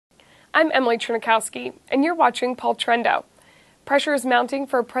I'm Emily Trinikowski, and you're watching Paul Trendo. Pressure is mounting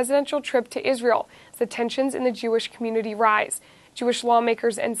for a presidential trip to Israel as the tensions in the Jewish community rise. Jewish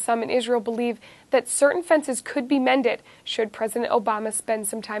lawmakers and some in Israel believe that certain fences could be mended should President Obama spend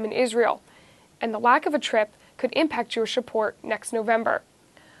some time in Israel, and the lack of a trip could impact Jewish support next November.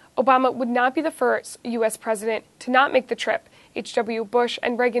 Obama would not be the first U.S. president to not make the trip. H.W. Bush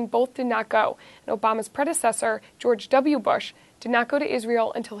and Reagan both did not go, and Obama's predecessor, George W. Bush, did not go to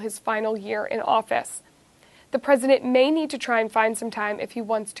Israel until his final year in office. The president may need to try and find some time if he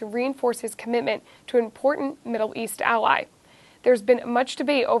wants to reinforce his commitment to an important Middle East ally. There's been much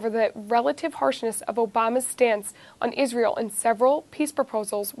debate over the relative harshness of Obama's stance on Israel in several peace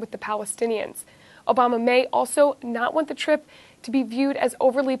proposals with the Palestinians. Obama may also not want the trip to be viewed as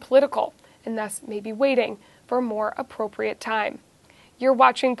overly political, and thus may be waiting for a more appropriate time. You're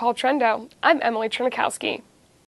watching Paul Trendo. I'm Emily Trinikowski.